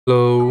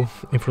Hello,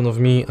 in front of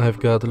me I've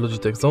got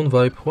Logitech Zone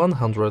Vibe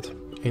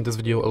 100. In this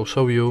video I'll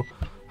show you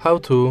how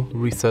to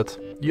reset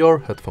your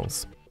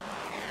headphones.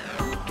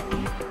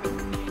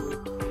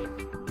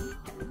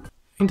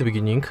 In the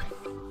beginning,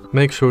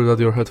 make sure that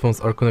your headphones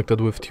are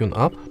connected with Tune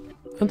Up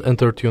and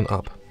enter Tune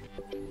Up.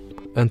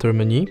 Enter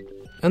menu,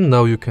 and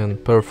now you can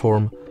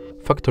perform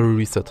factory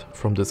reset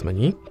from this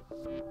menu.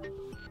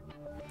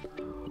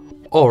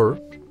 Or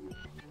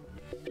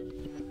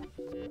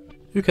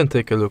you can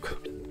take a look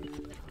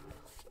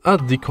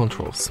at the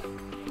controls.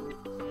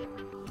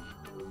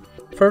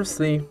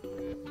 Firstly,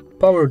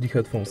 power the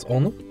headphones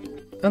on,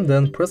 and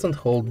then press and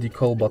hold the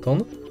call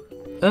button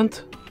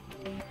and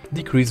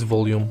decrease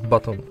volume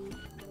button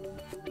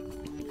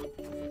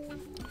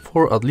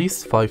for at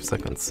least 5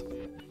 seconds.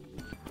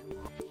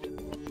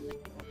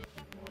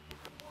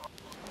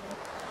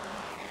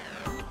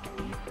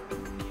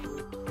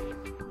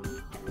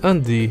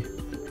 And the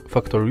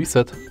factory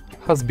reset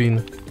has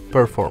been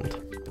performed.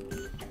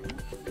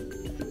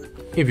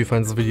 If you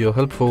find this video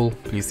helpful,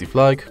 please leave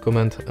like,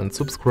 comment and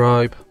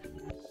subscribe.